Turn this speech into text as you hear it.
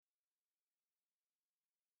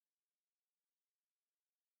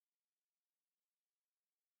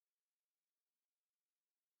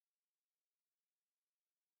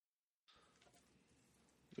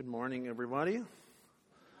Good morning, everybody.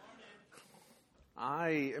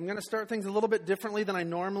 I am going to start things a little bit differently than I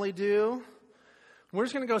normally do. We're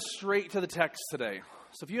just going to go straight to the text today.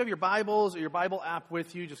 So if you have your Bibles or your Bible app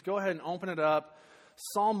with you, just go ahead and open it up.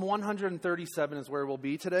 Psalm 137 is where we'll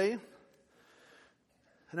be today.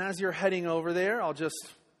 And as you're heading over there, I'll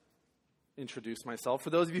just introduce myself. For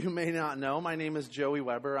those of you who may not know, my name is Joey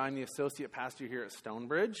Weber. I'm the associate pastor here at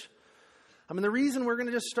Stonebridge. And the reason we're going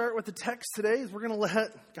to just start with the text today is we're going to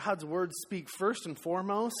let God's word speak first and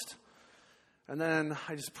foremost. And then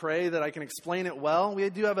I just pray that I can explain it well. We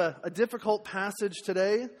do have a difficult passage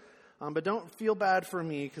today, but don't feel bad for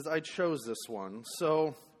me because I chose this one.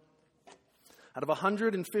 So out of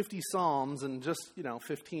 150 Psalms in just,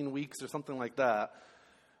 15 weeks or something like that,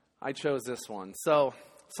 I chose this one. So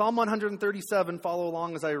Psalm 137, follow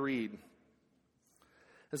along as I read.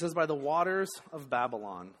 It says, "By the waters of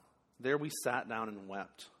Babylon, there we sat down and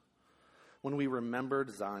wept when we remembered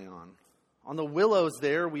Zion. On the willows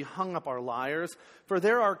there we hung up our lyres, for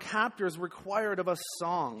there our captors required of us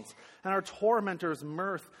songs, and our tormentors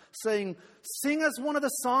mirth, saying, 'Sing us one of the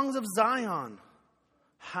songs of Zion.'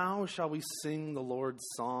 How shall we sing the Lord's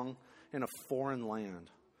song in a foreign land?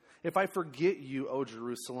 If I forget you, O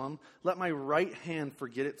Jerusalem, let my right hand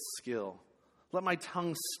forget its skill. Let my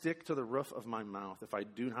tongue stick to the roof of my mouth if I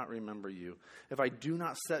do not remember you, if I do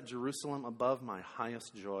not set Jerusalem above my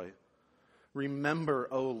highest joy. Remember,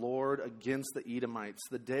 O Lord, against the Edomites,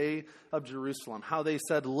 the day of Jerusalem, how they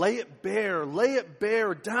said, 'Lay it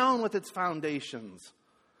bare, down with its foundations.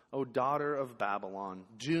 O daughter of Babylon,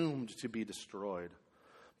 doomed to be destroyed.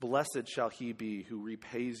 Blessed shall he be who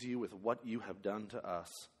repays you with what you have done to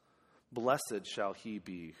us. Blessed shall he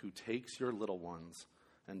be who takes your little ones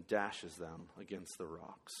and dashes them against the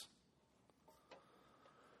rocks.'"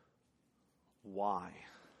 Why?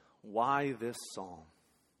 Why this psalm?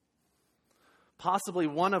 Possibly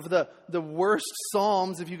one of the worst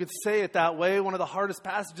psalms, if you could say it that way, one of the hardest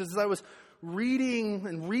passages. As I was reading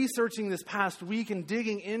and researching this past week and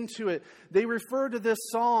digging into it, they refer to this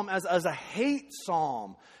psalm as a hate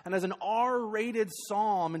psalm and as an R-rated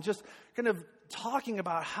psalm, and just kind of talking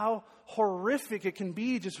about how horrific it can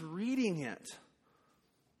be just reading it.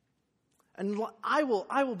 And I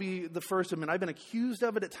will be the first to admit, I've been accused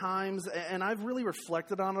of it at times, and I've really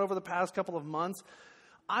reflected on it over the past couple of months.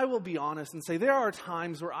 I will be honest and say there are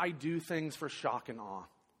times where I do things for shock and awe.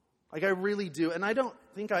 Like I really do. And I don't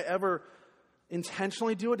think I ever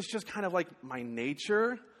intentionally do it. It's just kind of like my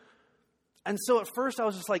nature. And so at first I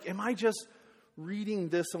was just like, am I just reading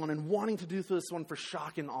this one and wanting to do this one for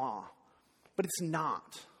shock and awe? But it's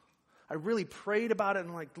not. I really prayed about it and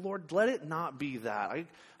I'm like, Lord, let it not be that.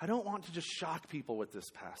 I don't want to just shock people with this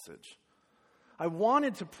passage. I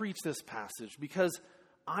wanted to preach this passage because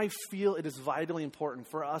I feel it is vitally important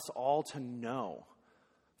for us all to know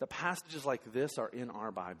that passages like this are in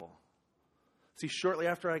our Bible. See, shortly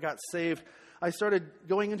after I got saved, I started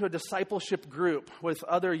going into a discipleship group with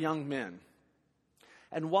other young men.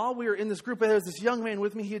 And while we were in this group, there was this young man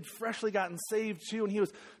with me. He had freshly gotten saved too, and he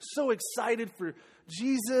was so excited for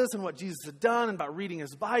Jesus and what Jesus had done and about reading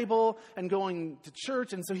his Bible and going to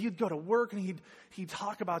church. And so he'd go to work and he'd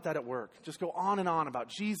talk about that at work. Just go on and on about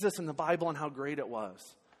Jesus and the Bible and how great it was.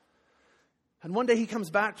 And one day he comes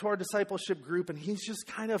back to our discipleship group and he's just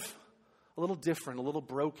kind of a little different, a little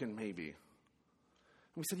broken maybe. And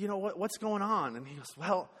we said, what's going on? And he goes,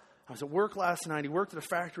 well, I was at work last night. He worked at a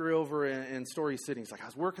factory over in Story City. He's like, I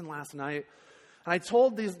was working last night. And I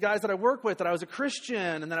told these guys that I work with that I was a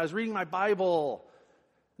Christian and that I was reading my Bible.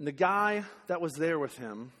 And the guy that was there with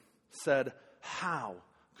him said, "How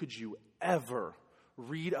could you ever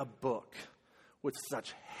read a book with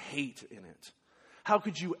such hate in it? How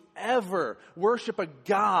could you ever worship a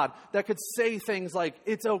God that could say things like,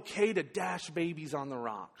 'It's okay to dash babies on the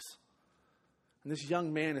rocks'?" And this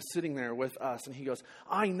young man is sitting there with us, and he goes,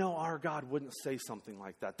 "I know our God wouldn't say something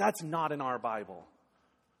like that. That's not in our Bible."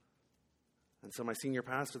 And so my senior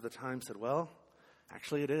pastor at the time said, "Well,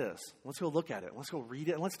 actually it is. Let's go look at it. Let's go read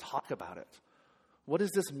it, and let's talk about it. What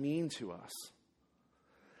does this mean to us?"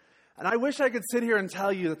 And I wish I could sit here and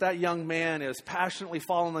tell you that young man is passionately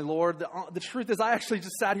following the Lord. The truth is, I actually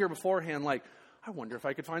just sat here beforehand like, I wonder if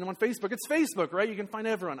I could find him on Facebook. It's Facebook, right? You can find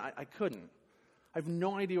everyone. I couldn't. I have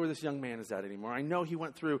no idea where this young man is at anymore. I know he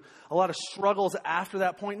went through a lot of struggles after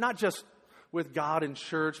that point, not just with God and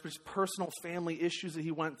church, but just personal family issues that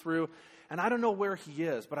he went through. And I don't know where he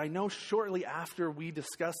is, but I know shortly after we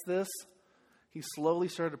discussed this, he slowly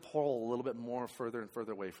started to pull a little bit more further and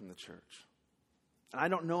further away from the church. And I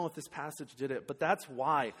don't know if this passage did it, but that's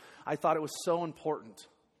why I thought it was so important.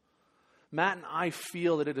 Matt and I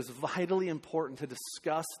feel that it is vitally important to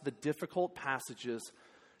discuss the difficult passages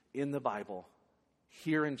in the Bible,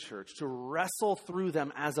 here in church, to wrestle through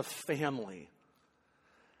them as a family.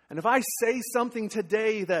 And if I say something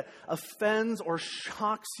today that offends or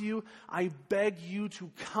shocks you, I beg you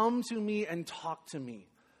to come to me and talk to me.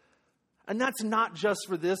 And that's not just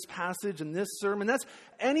for this passage and this sermon. That's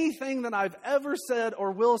anything that I've ever said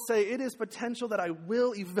or will say. It is potential that I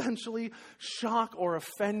will eventually shock or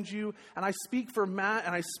offend you. And I speak for Matt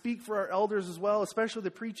and I speak for our elders as well, especially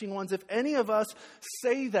the preaching ones. If any of us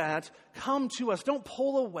say that, come to us. Don't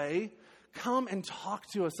pull away. Come and talk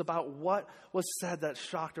to us about what was said that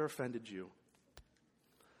shocked or offended you.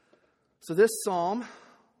 So this psalm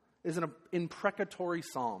is an imprecatory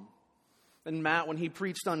psalm. And Matt, when he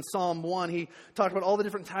preached on Psalm 1, he talked about all the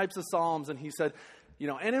different types of psalms. And he said,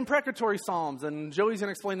 and imprecatory psalms. And Joey's going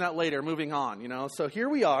to explain that later, moving on, So here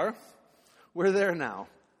we are. We're there now.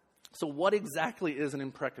 So what exactly is an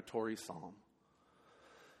imprecatory psalm?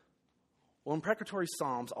 Well, imprecatory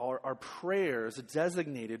psalms are prayers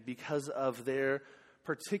designated because of their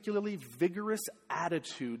particularly vigorous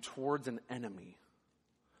attitude towards an enemy.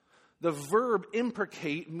 The verb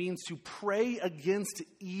imprecate means to pray against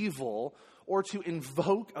evil or to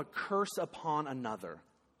invoke a curse upon another.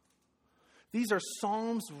 These are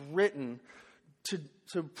psalms written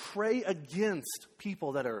to pray against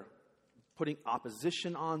people that are putting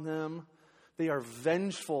opposition on them. They are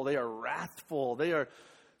vengeful. They are wrathful. They are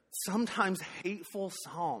sometimes hateful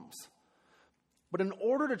psalms. But in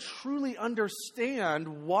order to truly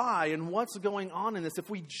understand why and what's going on in this, if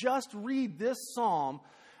we just read this psalm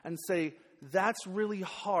and say, that's really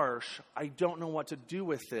harsh, I don't know what to do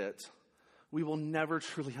with it, we will never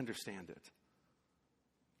truly understand it.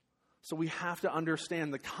 So we have to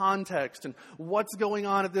understand the context and what's going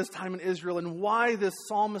on at this time in Israel and why this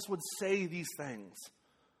psalmist would say these things.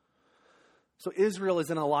 So Israel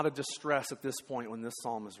is in a lot of distress at this point when this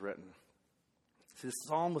psalm is written. This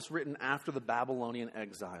psalm was written after the Babylonian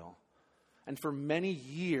exile. And for many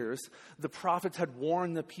years, the prophets had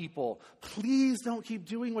warned the people, please don't keep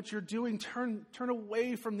doing what you're doing. Turn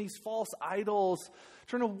away from these false idols.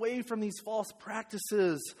 Turn away from these false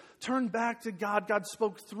practices. Turn back to God. God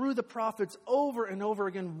spoke through the prophets over and over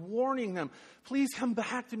again, warning them, please come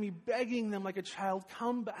back to me, begging them like a child,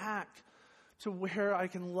 come back to where I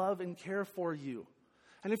can love and care for you.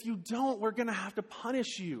 And if you don't, we're going to have to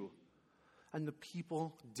punish you. And the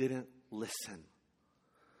people didn't listen.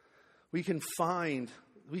 We can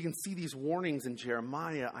see these warnings in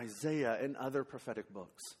Jeremiah, Isaiah, and other prophetic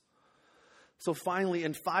books. So finally,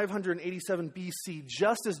 in 587 BC,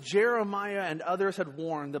 just as Jeremiah and others had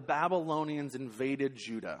warned, the Babylonians invaded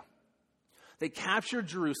Judah. They captured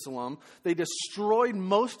Jerusalem. They destroyed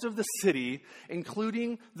most of the city,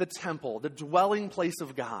 including the temple, the dwelling place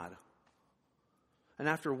of God. And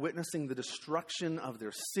after witnessing the destruction of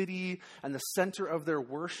their city and the center of their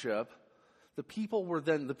worship, the people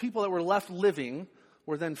that were left living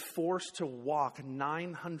were then forced to walk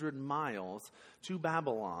 900 miles to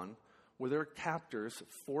Babylon, where their captors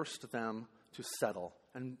forced them to settle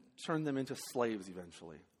and turned them into slaves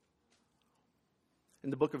eventually. In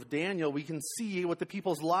the book of Daniel, we can see what the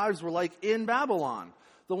people's lives were like in Babylon.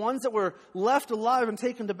 The ones that were left alive and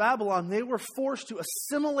taken to Babylon, they were forced to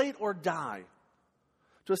assimilate or die.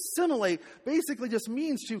 To assimilate basically just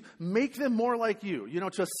means to make them more like you.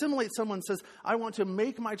 To assimilate, someone says, I want to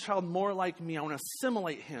make my child more like me. I want to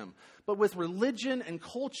assimilate him. But with religion and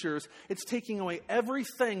cultures, it's taking away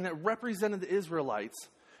everything that represented the Israelites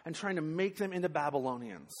and trying to make them into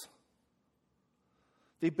Babylonians.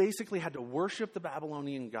 They basically had to worship the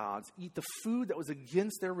Babylonian gods, eat the food that was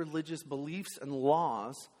against their religious beliefs and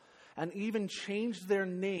laws, and even changed their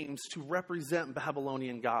names to represent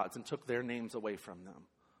Babylonian gods and took their names away from them.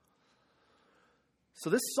 So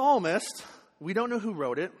this psalmist, we don't know who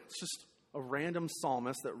wrote it. It's just a random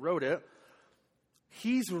psalmist that wrote it.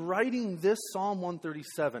 He's writing this Psalm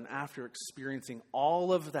 137 after experiencing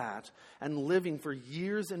all of that and living for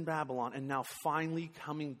years in Babylon and now finally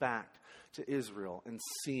coming back to Israel and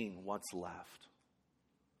seeing what's left.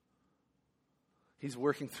 He's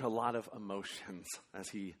working through a lot of emotions as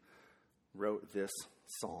he wrote this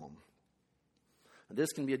psalm.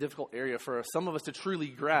 This can be a difficult area for some of us to truly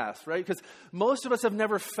grasp, right? Because most of us have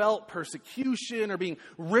never felt persecution or being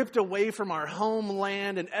ripped away from our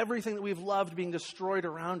homeland and everything that we've loved being destroyed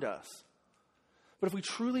around us. But if we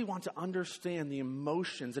truly want to understand the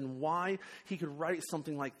emotions and why he could write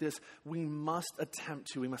something like this, we must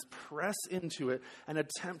press into it and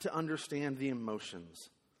attempt to understand the emotions.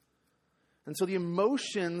 And so the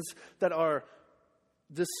emotions that are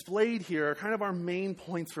displayed here are kind of our main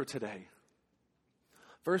points for today.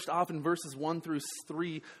 First off, in verses 1 through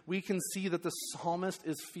 3, we can see that the psalmist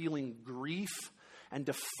is feeling grief and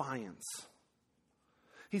defiance.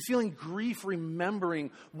 He's feeling grief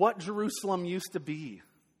remembering what Jerusalem used to be.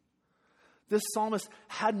 This psalmist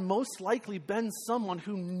had most likely been someone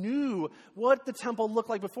who knew what the temple looked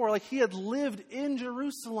like before. Like he had lived in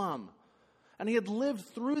Jerusalem. And he had lived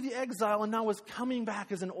through the exile and now was coming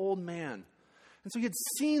back as an old man. And so he had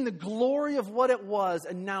seen the glory of what it was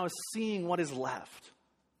and now is seeing what is left.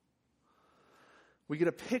 We get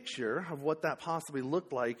a picture of what that possibly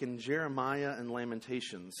looked like in Jeremiah and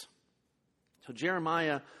Lamentations. So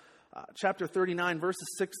Jeremiah chapter 39, verses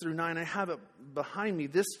 6 through 9, I have it behind me.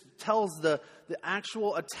 This tells the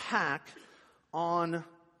actual attack on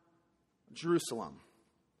Jerusalem.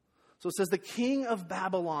 So it says, the king of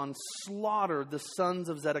Babylon slaughtered the sons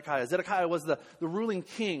of Zedekiah. Zedekiah was the ruling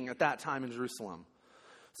king at that time in Jerusalem.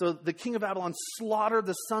 So the king of Babylon slaughtered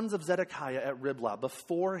the sons of Zedekiah at Riblah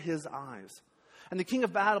before his eyes. And the king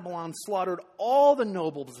of Babylon slaughtered all the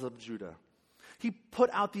nobles of Judah. He put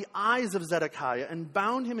out the eyes of Zedekiah and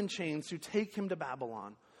bound him in chains to take him to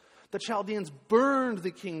Babylon. The Chaldeans burned the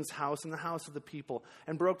king's house and the house of the people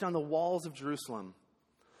and broke down the walls of Jerusalem.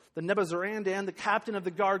 The Nebuzaradan, the captain of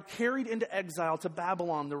the guard, carried into exile to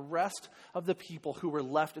Babylon the rest of the people who were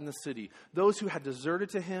left in the city, those who had deserted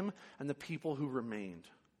to him and the people who remained.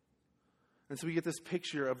 And so we get this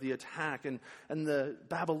picture of the attack and the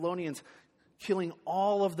Babylonians killing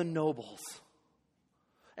all of the nobles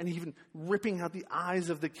and even ripping out the eyes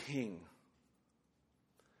of the king.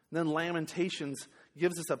 And then Lamentations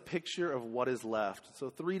gives us a picture of what is left. So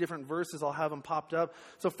 3 different verses, I'll have them popped up.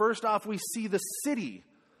 So first off, we see the city.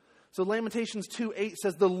 So Lamentations 2:8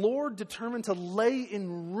 says, the Lord determined to lay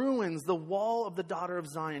in ruins the wall of the daughter of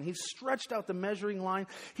Zion. He stretched out the measuring line.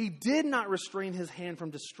 He did not restrain his hand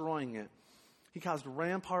from destroying it. He caused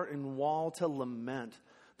rampart and wall to lament.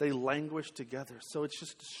 They languished together. So it's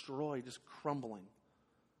just destroyed, just crumbling.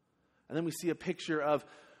 And then we see a picture of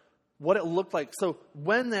what it looked like. So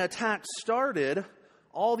when the attack started,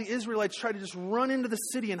 all the Israelites tried to just run into the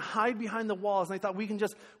city and hide behind the walls. And they thought,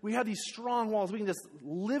 we have these strong walls. We can just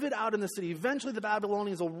live it out in the city. Eventually the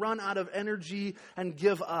Babylonians will run out of energy and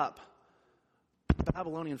give up. The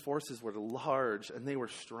Babylonian forces were large and they were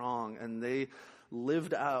strong and they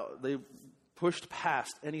lived out. They pushed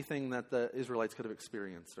past anything that the Israelites could have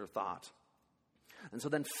experienced or thought. And so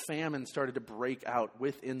then famine started to break out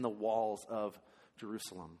within the walls of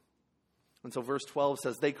Jerusalem. And so verse 12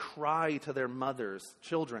 says, they cry to their mothers,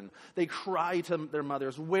 children. They cry to their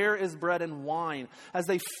mothers, where is bread and wine? As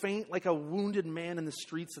they faint like a wounded man in the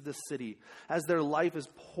streets of the city, as their life is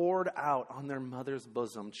poured out on their mother's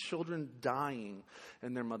bosom, children dying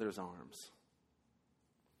in their mother's arms.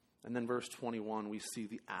 And then verse 21, we see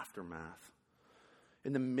the aftermath.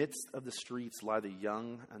 In the midst of the streets lie the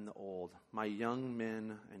young and the old. My young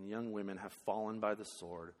men and young women have fallen by the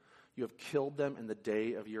sword. You have killed them in the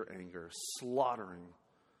day of your anger, slaughtering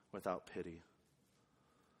without pity.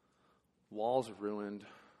 Walls ruined,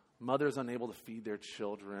 mothers unable to feed their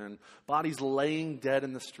children, bodies laying dead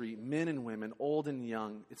in the street, men and women, old and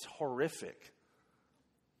young. It's horrific.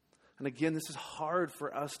 And again, this is hard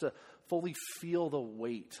for us to fully feel the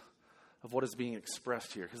weight of what is being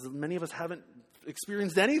expressed here, because many of us haven't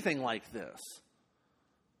experienced anything like this.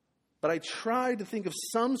 But I tried to think of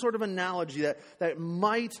some sort of analogy that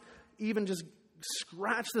might even just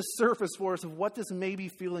scratch the surface for us of what this may be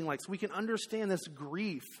feeling like, so we can understand this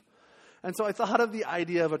grief. And so I thought of the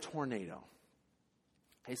idea of a tornado.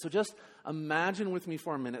 Okay, so just imagine with me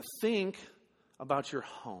for a minute. Think about your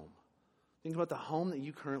home. Think about the home that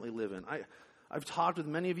you currently live in. I've talked with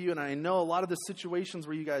many of you, and I know a lot of the situations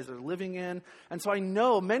where you guys are living in. And so I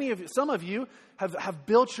know some of you have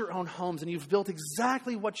built your own homes, and you've built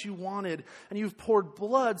exactly what you wanted, and you've poured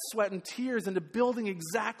blood, sweat, and tears into building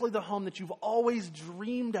exactly the home that you've always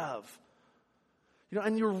dreamed of.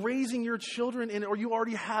 And you're raising your children in, or you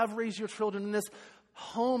already have raised your children in this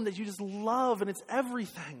home that you just love, and it's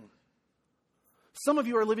everything. Some of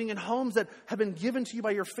you are living in homes that have been given to you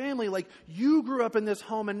by your family, like you grew up in this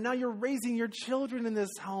home and now you're raising your children in this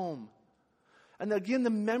home. And again, the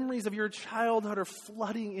memories of your childhood are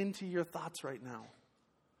flooding into your thoughts right now.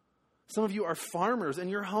 Some of you are farmers and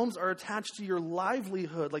your homes are attached to your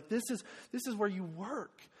livelihood. Like this is where you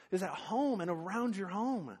work, is at home and around your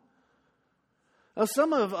home. Now,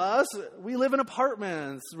 some of us, we live in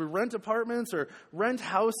apartments. We rent apartments or rent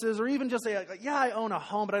houses, or even just say, like, yeah, I own a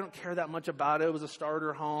home, but I don't care that much about it. It was a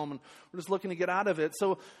starter home, and we're just looking to get out of it.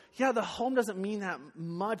 So, yeah, the home doesn't mean that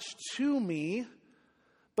much to me,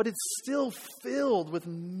 but it's still filled with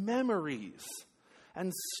memories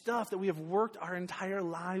and stuff that we have worked our entire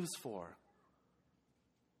lives for.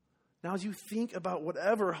 Now, as you think about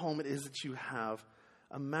whatever home it is that you have,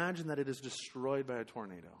 Imagine that it is destroyed by a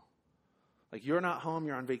tornado. Like you're not home,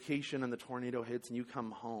 you're on vacation, and the tornado hits and you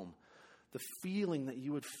come home. The feeling that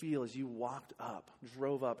you would feel as you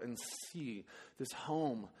drove up, and see this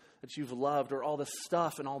home that you've loved, or all the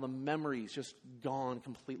stuff and all the memories just gone,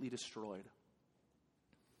 completely destroyed.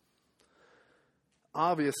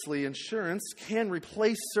 Obviously, insurance can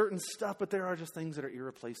replace certain stuff, but there are just things that are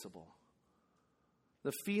irreplaceable.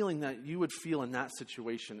 The feeling that you would feel in that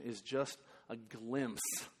situation is just a glimpse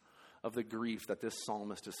of the grief that this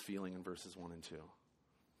psalmist is feeling in verses 1 and 2.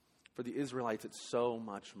 For the Israelites, it's so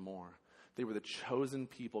much more. They were the chosen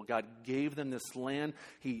people. God gave them this land.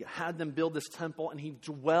 He had them build this temple, and He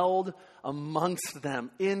dwelled amongst them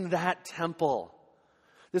in that temple.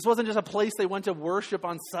 This wasn't just a place they went to worship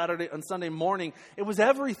on Sunday morning. It was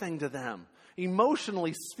everything to them.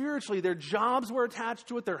 Emotionally, spiritually, their jobs were attached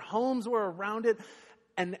to it. Their homes were around it.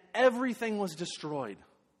 And everything was destroyed.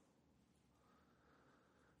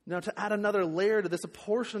 Now, to add another layer to this, a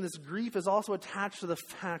portion of this grief is also attached to the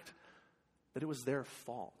fact that it was their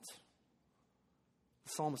fault.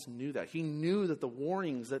 The psalmist knew that. He knew that the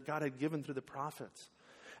warnings that God had given through the prophets.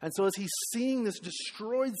 And so as he's seeing this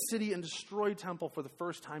destroyed city and destroyed temple for the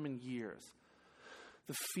first time in years,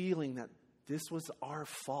 the feeling that this was our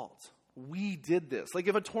fault. We did this. Like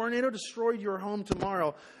if a tornado destroyed your home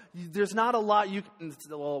tomorrow, there's not a lot you can,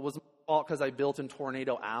 well, it was my fault because I built in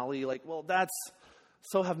Tornado Alley. Like, well,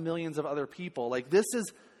 so have millions of other people. Like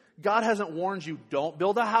God hasn't warned you, don't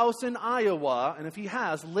build a house in Iowa. And if He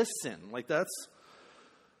has, listen. Like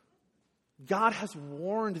God has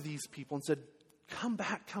warned these people and said, come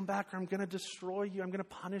back, or I'm going to destroy you. I'm going to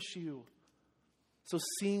punish you. So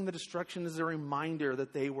seeing the destruction is a reminder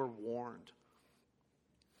that they were warned.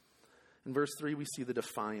 In verse 3, we see the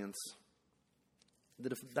defiance.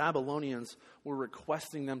 The Babylonians were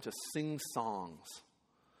requesting them to sing songs.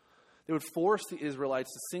 They would force the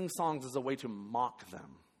Israelites to sing songs as a way to mock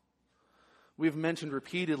them. We've mentioned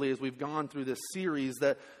repeatedly as we've gone through this series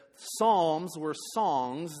that psalms were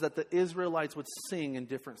songs that the Israelites would sing in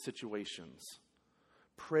different situations.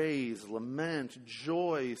 Praise, lament,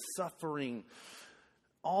 joy, suffering,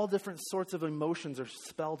 all different sorts of emotions are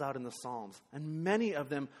spelled out in the Psalms. And many of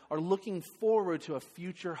them are looking forward to a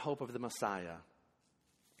future hope of the Messiah.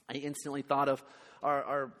 I instantly thought of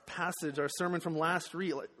our passage, our sermon from last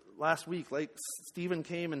week. Like Stephen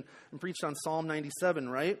came and preached on Psalm 97,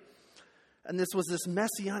 right? And this was this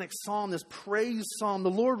messianic psalm, this praise psalm.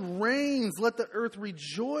 The Lord reigns, let the earth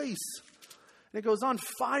rejoice. And it goes on,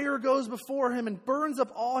 fire goes before Him and burns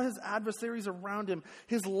up all His adversaries around Him.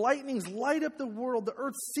 His lightnings light up the world. The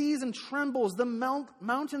earth sees and trembles. The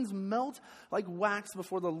mountains melt like wax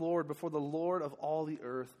before the Lord of all the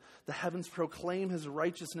earth. The heavens proclaim His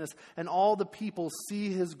righteousness, and all the people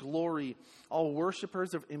see His glory. All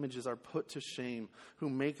worshipers of images are put to shame, who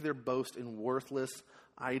make their boast in worthless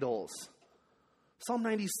idols. Psalm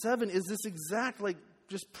 97 is this exact,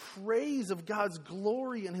 just praise of God's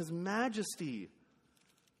glory and His majesty.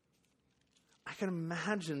 I can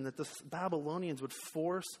imagine that the Babylonians would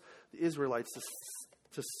force the Israelites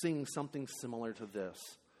to sing something similar to this.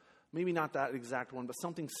 Maybe not that exact one, but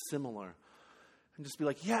something similar. And just be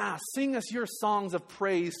like, yeah, sing us your songs of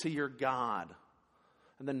praise to your God.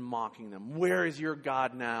 And then mocking them. Where is your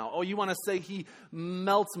God now? Oh, you want to say He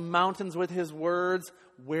melts mountains with His words?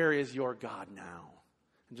 Where is your God now?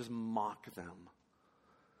 And just mock them.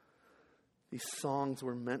 These songs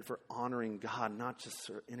were meant for honoring God, not just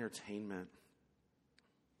for entertainment.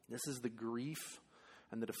 This is the grief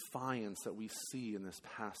and the defiance that we see in this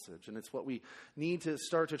passage. And it's what we need to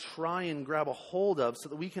start to try and grab a hold of so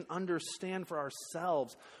that we can understand for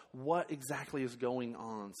ourselves what exactly is going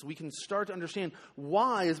on. So we can start to understand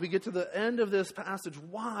why, as we get to the end of this passage,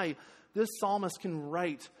 why this psalmist can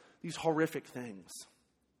write these horrific things.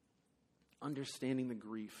 Understanding the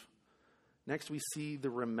grief. Next, we see the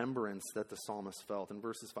remembrance that the psalmist felt in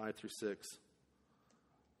verses 5 through 6.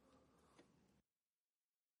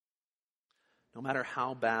 No matter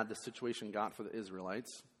how bad the situation got for the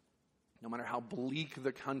Israelites, no matter how bleak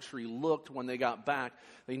the country looked when they got back,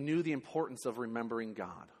 they knew the importance of remembering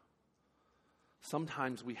God.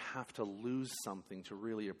 Sometimes we have to lose something to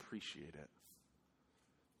really appreciate it.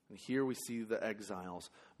 And here we see the exiles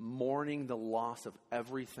mourning the loss of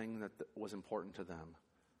everything that was important to them.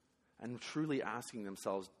 And truly asking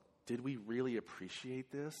themselves, did we really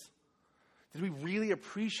appreciate this? Did we really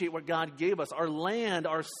appreciate what God gave us? Our land,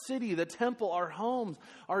 our city, the temple, our homes,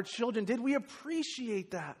 our children. Did we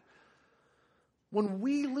appreciate that? When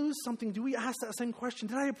we lose something, do we ask that same question?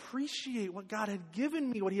 Did I appreciate what God had given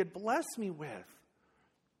me, what He had blessed me with?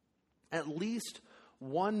 At least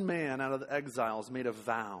one man out of the exiles made a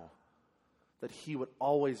vow that he would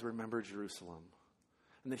always remember Jerusalem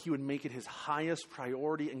and that he would make it his highest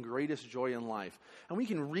priority and greatest joy in life. And we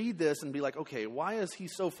can read this and be like, okay, why is he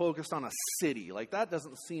so focused on a city? Like, that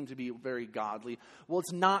doesn't seem to be very godly. Well,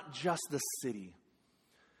 it's not just the city.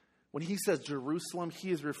 When he says Jerusalem,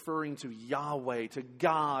 he is referring to Yahweh, to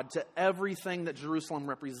God, to everything that Jerusalem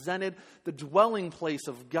represented, the dwelling place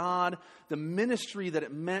of God, the ministry that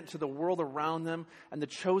it meant to the world around them, and the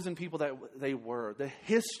chosen people that they were, the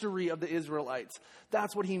history of the Israelites.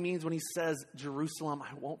 That's what he means when he says, Jerusalem,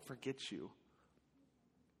 I won't forget you.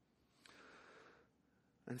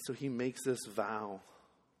 And so he makes this vow.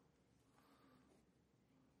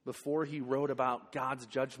 Before he wrote about God's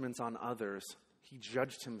judgments on others, he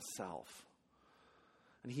judged himself.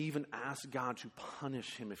 And he even asked God to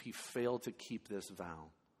punish him if he failed to keep this vow.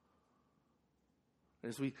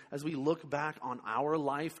 And as we look back on our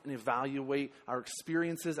life and evaluate our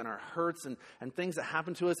experiences and our hurts and things that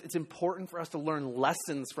happen to us, it's important for us to learn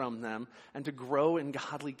lessons from them and to grow in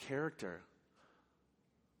godly character.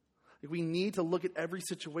 We need to look at every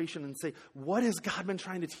situation and say, what has God been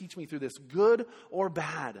trying to teach me through this, good or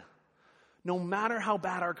bad? No matter how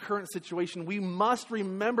bad our current situation, we must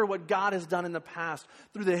remember what God has done in the past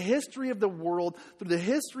through the history of the world, through the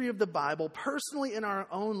history of the Bible, personally in our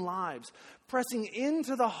own lives, pressing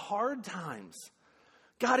into the hard times.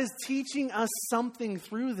 God is teaching us something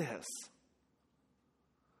through this.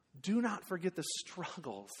 Do not forget the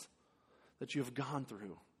struggles that you have gone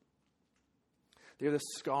through. They're the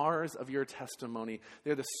scars of your testimony.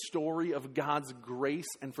 They're the story of God's grace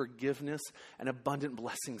and forgiveness and abundant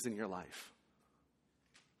blessings in your life.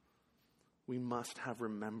 We must have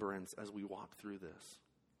remembrance as we walk through this.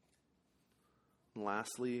 And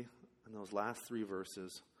lastly, in those last 3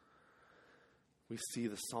 verses, we see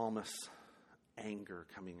the psalmist's anger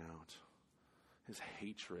coming out, his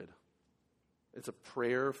hatred. It's a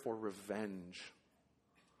prayer for revenge.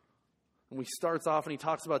 And he starts off and he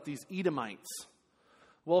talks about these Edomites.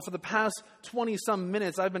 Well, for the past 20-some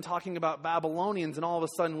minutes, I've been talking about Babylonians, and all of a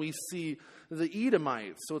sudden we see the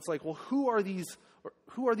Edomites. So it's like, well, who are these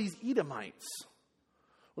Edomites?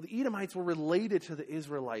 Well, the Edomites were related to the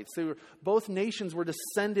Israelites. Both nations were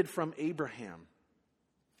descended from Abraham.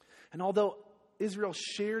 And although Israel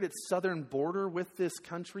shared its southern border with this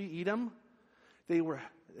country, Edom, they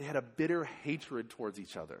had a bitter hatred towards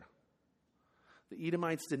each other. The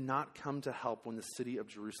Edomites did not come to help when the city of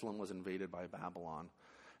Jerusalem was invaded by Babylon.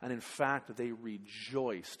 And in fact, they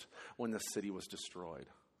rejoiced when the city was destroyed.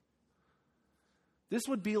 This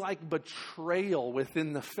would be like betrayal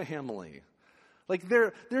within the family. Like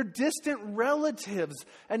they're distant relatives.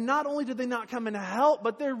 And not only did they not come and help,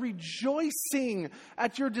 but they're rejoicing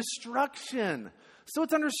at your destruction. So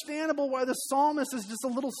it's understandable why the psalmist is just a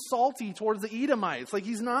little salty towards the Edomites. Like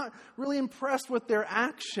he's not really impressed with their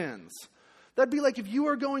actions. That'd be like if you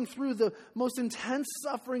are going through the most intense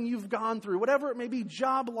suffering you've gone through, whatever it may be,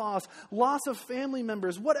 job loss, loss of family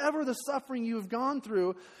members, whatever the suffering you've gone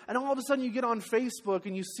through, and all of a sudden you get on Facebook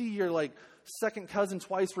and you see your like second cousin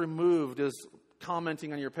twice removed is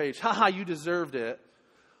commenting on your page, haha, you deserved it.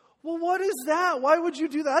 Well, what is that? Why would you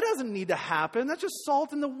do that? That doesn't need to happen. That's just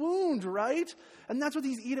salt in the wound, right? And that's what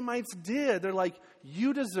these Edomites did. They're like,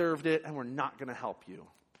 you deserved it and we're not going to help you.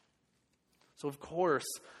 So, of course,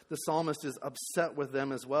 the psalmist is upset with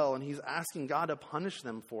them as well, and he's asking God to punish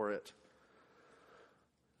them for it.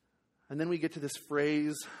 And then we get to this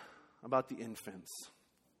phrase about the infants.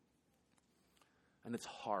 And it's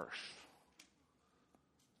harsh.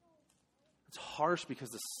 It's harsh because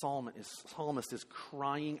the psalmist is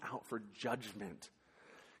crying out for judgment.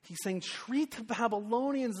 He's saying, treat the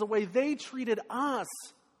Babylonians the way they treated us.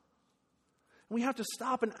 We have to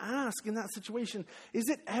stop and ask in that situation, is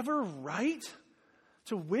it ever right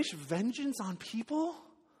to wish vengeance on people?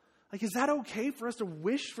 Like, is that okay for us to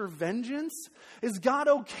wish for vengeance? Is God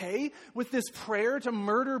okay with this prayer to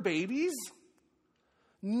murder babies?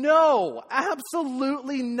 No,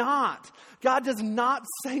 absolutely not. God does not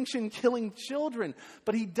sanction killing children,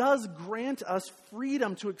 but he does grant us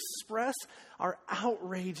freedom to express our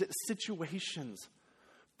outrage at situations.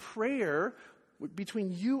 Prayer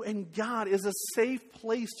between you and God is a safe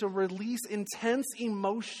place to release intense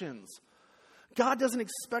emotions. God doesn't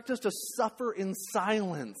expect us to suffer in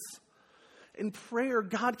silence. In prayer,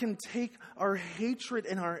 God can take our hatred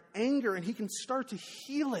and our anger and he can start to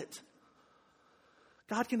heal it.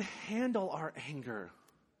 God can handle our anger.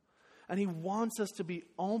 And he wants us to be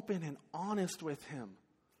open and honest with him.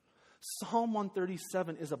 Psalm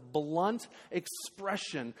 137 is a blunt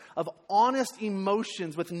expression of honest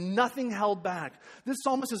emotions with nothing held back. This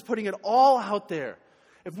psalmist is putting it all out there.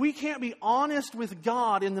 If we can't be honest with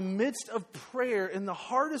God in the midst of prayer, in the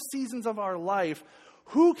hardest seasons of our life,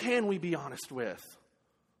 who can we be honest with?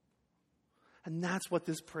 And that's what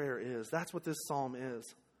this prayer is. That's what this psalm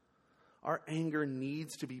is. Our anger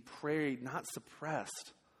needs to be prayed, not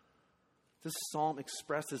suppressed. This psalm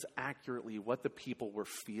expresses accurately what the people were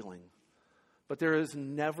feeling. But there is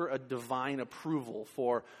never a divine approval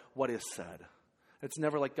for what is said. It's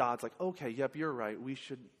never like God's like, okay, yep, you're right. We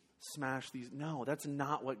should smash these. No, that's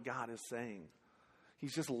not what God is saying.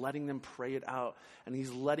 He's just letting them pray it out. And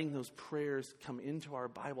he's letting those prayers come into our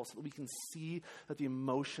Bible so that we can see that the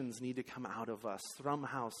emotions need to come out of us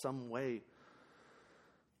somehow, some way.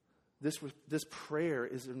 This prayer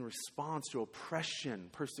is in response to oppression,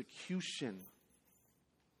 persecution.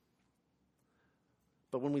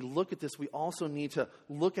 But when we look at this, we also need to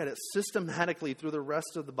look at it systematically through the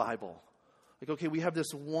rest of the Bible. Like, okay, we have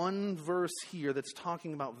this one verse here that's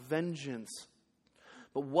talking about vengeance.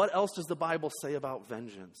 But what else does the Bible say about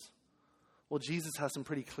vengeance? Well, Jesus has some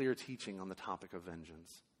pretty clear teaching on the topic of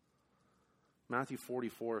vengeance. Matthew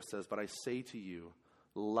 44 says, "But I say to you,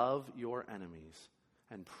 love your enemies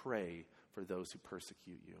and pray for those who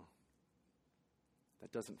persecute you."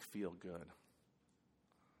 That doesn't feel good.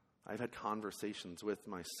 I've had conversations with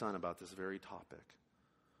my son about this very topic.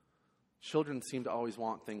 Children seem to always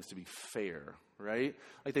want things to be fair, right?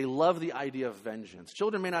 Like they love the idea of vengeance.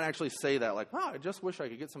 Children may not actually say that, like, wow, I just wish I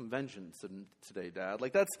could get some vengeance today, Dad.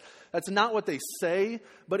 Like that's not what they say,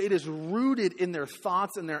 but it is rooted in their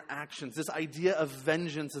thoughts and their actions. This idea of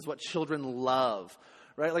vengeance is what children love,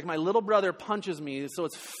 right? Like my little brother punches me, so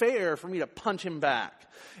it's fair for me to punch him back.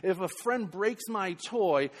 If a friend breaks my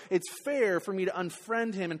toy, it's fair for me to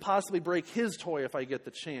unfriend him and possibly break his toy if I get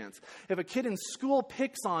the chance. If a kid in school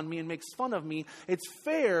picks on me and makes fun of me, it's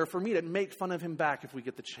fair for me to make fun of him back if we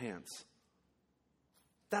get the chance.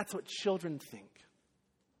 That's what children think.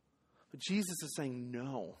 But Jesus is saying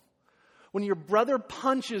no. When your brother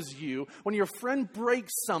punches you, when your friend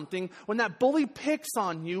breaks something, when that bully picks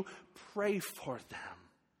on you, pray for them.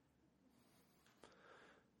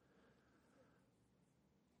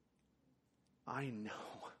 I know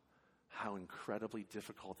how incredibly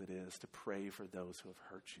difficult it is to pray for those who have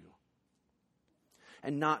hurt you.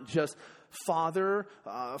 And not just, Father,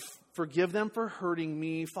 forgive them for hurting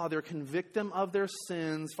me. Father, convict them of their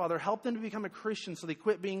sins. Father, help them to become a Christian so they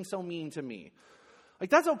quit being so mean to me. Like,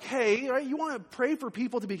 that's okay, right? You want to pray for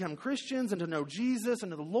people to become Christians and to know Jesus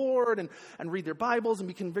and to the Lord and read their Bibles and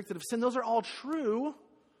be convicted of sin. Those are all true.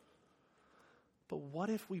 But what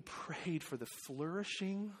if we prayed for the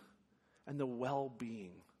flourishing and the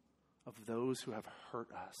well-being of those who have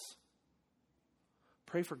hurt us?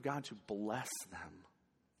 Pray for God to bless them.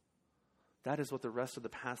 That is what the rest of the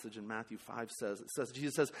passage in Matthew 5 says.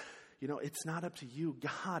 Jesus says, it's not up to you.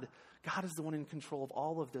 God is the one in control of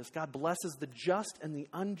all of this. God blesses the just and the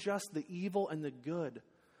unjust, the evil and the good.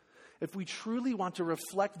 If we truly want to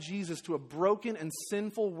reflect Jesus to a broken and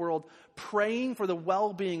sinful world, praying for the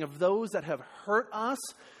well-being of those that have hurt us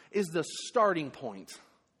is the starting point.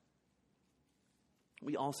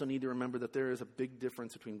 We also need to remember that there is a big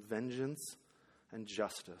difference between vengeance and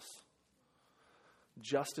justice.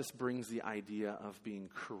 Justice brings the idea of being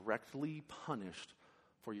correctly punished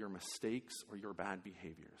for your mistakes or your bad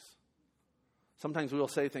behaviors. Sometimes we will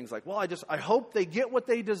say things like, well, I hope they get what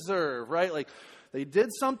they deserve, right? Like, they did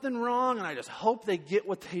something wrong and I just hope they get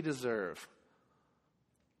what they deserve.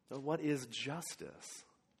 But what is justice?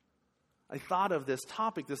 I thought of this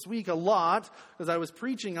topic this week a lot because I was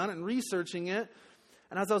preaching on it and researching it.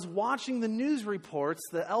 And as I was watching the news reports,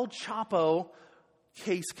 the El Chapo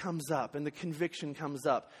case comes up and the conviction comes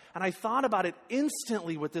up. And I thought about it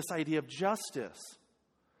instantly with this idea of justice.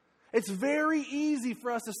 It's very easy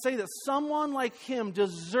for us to say that someone like him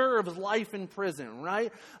deserves life in prison,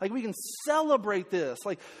 right? Like, we can celebrate this.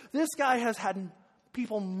 Like, this guy has had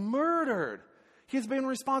people murdered. He's been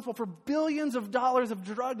responsible for billions of dollars of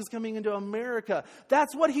drugs coming into America.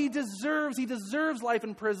 That's what he deserves. He deserves life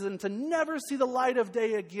in prison, to never see the light of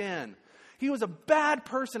day again. He was a bad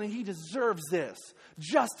person and he deserves this.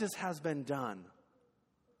 Justice has been done.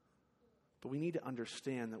 But we need to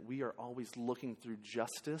understand that we are always looking through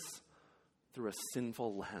justice through a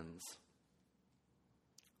sinful lens.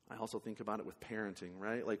 I also think about it with parenting,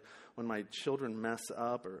 right? Like, when my children mess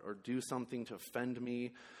up or do something to offend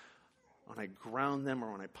me, when I ground them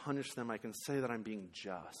or when I punish them, I can say that I'm being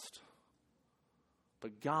just.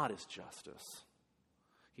 But God is justice.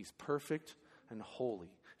 He's perfect and holy.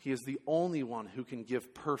 He is the only one who can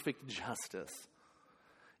give perfect justice.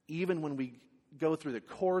 Even when we go through the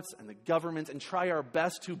courts and the government and try our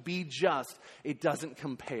best to be just, it doesn't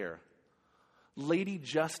compare. Lady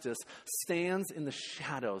Justice stands in the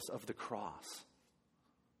shadows of the cross.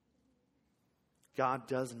 God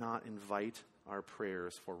does not invite our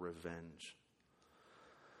prayers for revenge.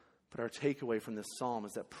 But our takeaway from this psalm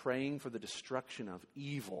is that praying for the destruction of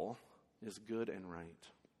evil is good and right.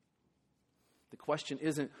 The question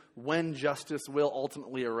isn't when justice will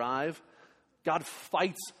ultimately arrive. God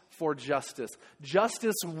fights for justice.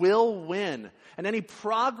 Justice will win. And any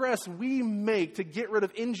progress we make to get rid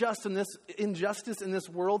of injustice in this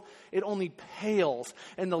world, it only pales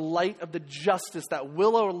in the light of the justice that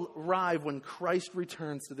will arrive when Christ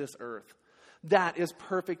returns to this earth. That is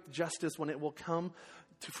perfect justice when it will come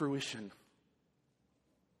to fruition.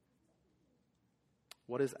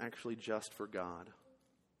 What is actually just for God?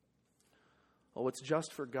 Well, what's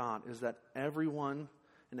just for God is that everyone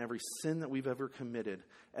and every sin that we've ever committed,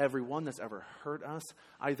 everyone that's ever hurt us,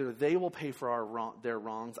 either they will pay for their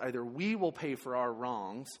wrongs, either we will pay for our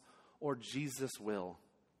wrongs, or Jesus will.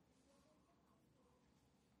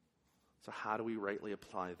 So how do we rightly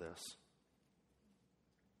apply this?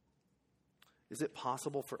 Is it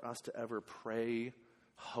possible for us to ever pray,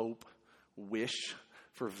 hope, wish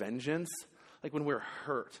for vengeance? Like when we're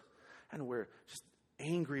hurt and we're just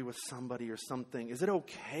angry with somebody or something, is it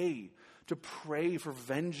okay to pray for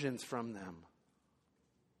vengeance from them?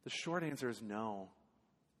 The short answer is no.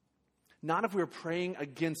 Not if we're praying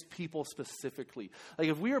against people specifically. Like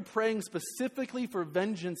if we are praying specifically for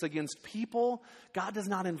vengeance against people, God does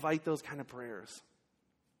not invite those kind of prayers.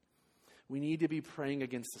 We need to be praying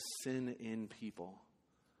against the sin in people.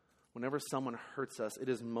 Whenever someone hurts us, it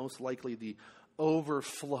is most likely the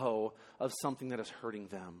overflow of something that is hurting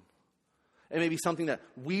them. It may be something that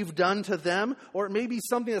we've done to them, or it may be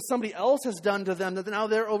something that somebody else has done to them that now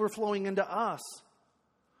they're overflowing into us.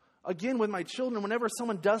 Again, with my children, whenever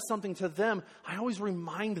someone does something to them, I always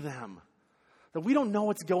remind them that we don't know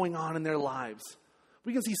what's going on in their lives.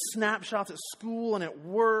 We can see snapshots at school and at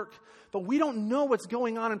work, but we don't know what's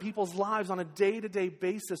going on in people's lives on a day-to-day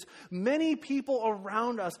basis. Many people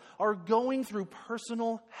around us are going through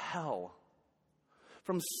personal hell.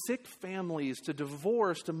 From sick families to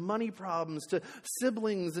divorce to money problems to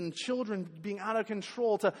siblings and children being out of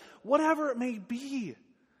control to whatever it may be.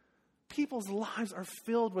 People's lives are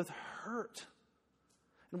filled with hurt.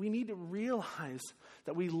 And we need to realize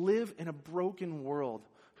that we live in a broken world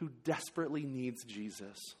who desperately needs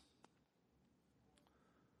Jesus.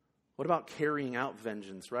 What about carrying out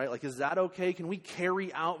vengeance, right? Like, is that okay? Can we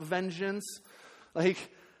carry out vengeance? Like,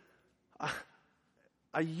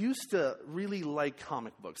 I used to really like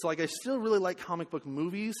comic books. Like, I still really like comic book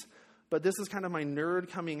movies, but this is kind of my nerd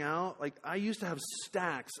coming out. Like, I used to have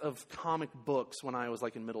stacks of comic books when I was,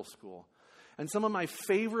 like, in middle school. And some of my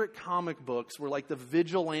favorite comic books were, like, the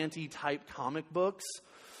vigilante-type comic books.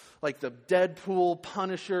 Like the Deadpool,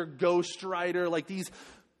 Punisher, Ghost Rider, like these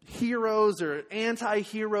heroes or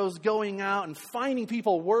anti-heroes going out and finding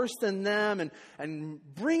people worse than them and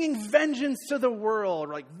bringing vengeance to the world.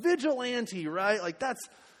 Like vigilante, right? Like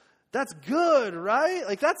that's good, right?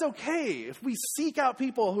 Like that's okay. If we seek out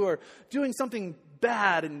people who are doing something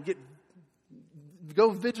bad and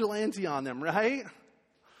go vigilante on them, right?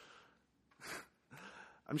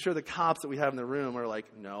 I'm sure the cops that we have in the room are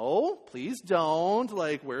like, no, please don't.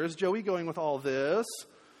 Like, where's Joey going with all this?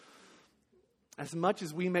 As much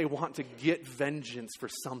as we may want to get vengeance for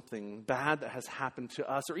something bad that has happened to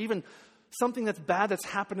us, or even something that's bad that's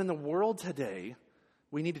happened in the world today,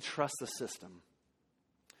 we need to trust the system.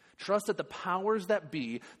 Trust that the powers that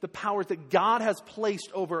be, the powers that God has placed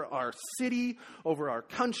over our city, over our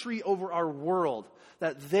country, over our world,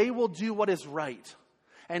 that they will do what is right.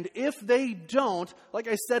 And if they don't, like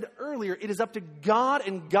I said earlier, it is up to God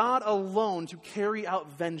and God alone to carry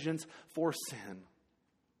out vengeance for sin.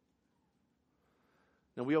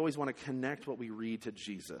 Now, we always want to connect what we read to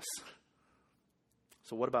Jesus.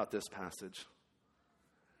 So what about this passage?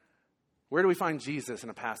 Where do we find Jesus in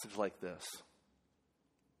a passage like this?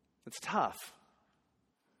 It's tough.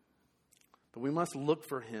 But we must look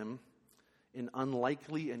for him in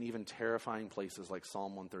unlikely and even terrifying places like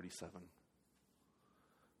Psalm 137.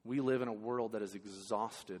 We live in a world that is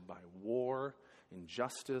exhausted by war,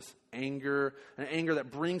 injustice, anger, an anger that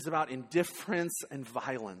brings about indifference and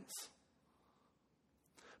violence.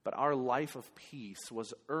 But our life of peace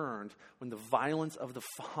was earned when the violence of the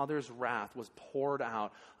Father's wrath was poured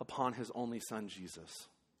out upon his only Son, Jesus.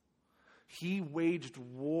 He waged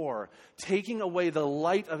war, taking away the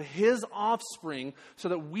light of his offspring so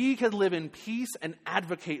that we could live in peace and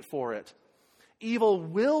advocate for it. Evil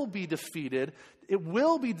will be defeated, it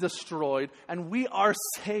will be destroyed, and we are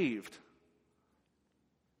saved.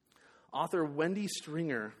 Author Wendy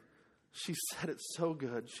Stringer She said it so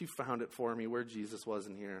good. She found it for me where Jesus was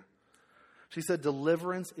in here. She said,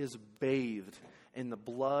 deliverance is bathed in the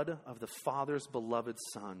blood of the Father's beloved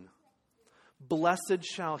Son. Blessed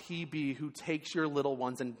shall he be who takes your little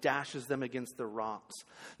ones and dashes them against the rocks.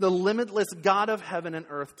 The limitless God of heaven and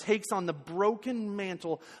earth takes on the broken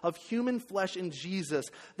mantle of human flesh in Jesus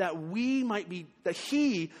that he might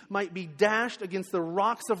be dashed against the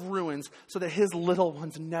rocks of ruins so that his little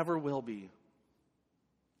ones never will be.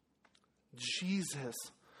 Jesus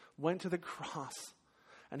went to the cross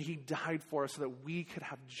and he died for us so that we could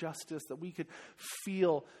have justice, that we could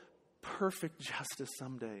feel perfect justice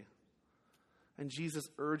someday. And Jesus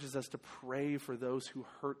urges us to pray for those who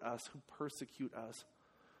hurt us, who persecute us.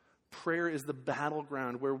 Prayer is the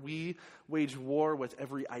battleground where we wage war with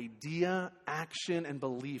every idea, action, and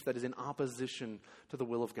belief that is in opposition to the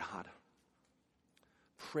will of God.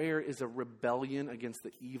 Prayer is a rebellion against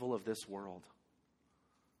the evil of this world.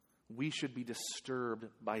 We should be disturbed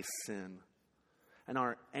by sin. And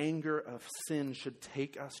our anger of sin should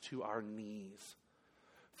take us to our knees.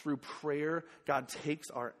 Through prayer, God takes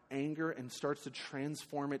our anger and starts to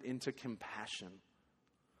transform it into compassion.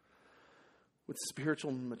 With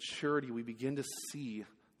spiritual maturity, we begin to see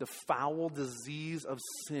the foul disease of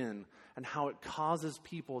sin and how it causes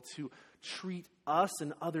people to treat us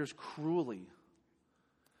and others cruelly.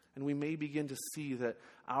 And we may begin to see that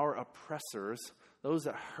our oppressors, those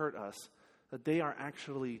that hurt us, that they are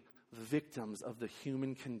actually victims of the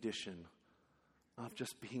human condition of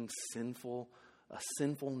just being sinful, a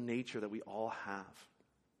sinful nature that we all have.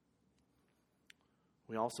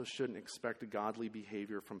 We also shouldn't expect a godly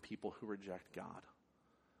behavior from people who reject God.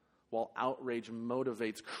 While outrage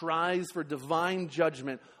motivates cries for divine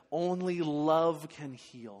judgment, only love can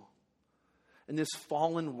heal. In this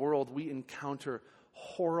fallen world, we encounter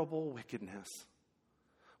horrible wickedness.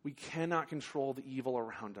 We cannot control the evil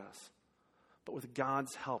around us, but with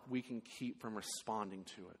God's help, we can keep from responding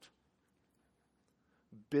to it.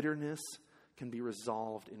 Bitterness can be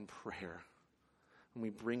resolved in prayer. When we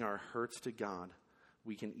bring our hurts to God,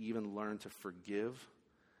 we can even learn to forgive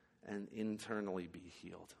and internally be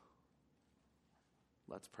healed.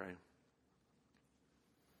 Let's pray.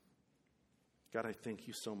 God, I thank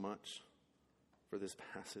you so much for this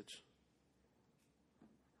passage.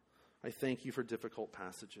 I thank you for difficult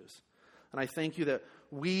passages. And I thank you that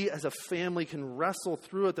we as a family can wrestle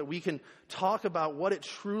through it, that we can talk about what it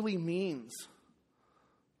truly means.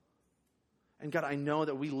 And God, I know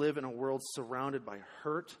that we live in a world surrounded by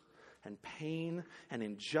hurt and pain and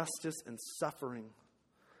injustice and suffering.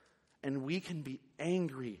 And we can be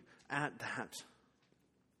angry at that.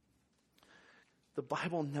 The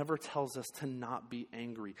Bible never tells us to not be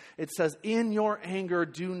angry. It says, in your anger,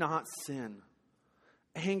 do not sin.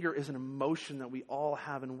 Anger is an emotion that we all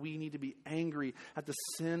have, and we need to be angry at the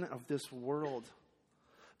sin of this world.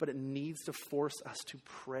 But it needs to force us to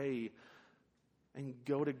pray and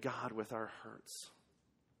go to God with our hurts.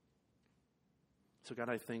 So God,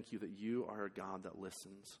 I thank you that you are a God that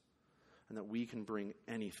listens and that we can bring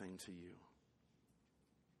anything to you.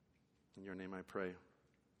 In your name I pray.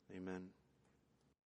 Amen.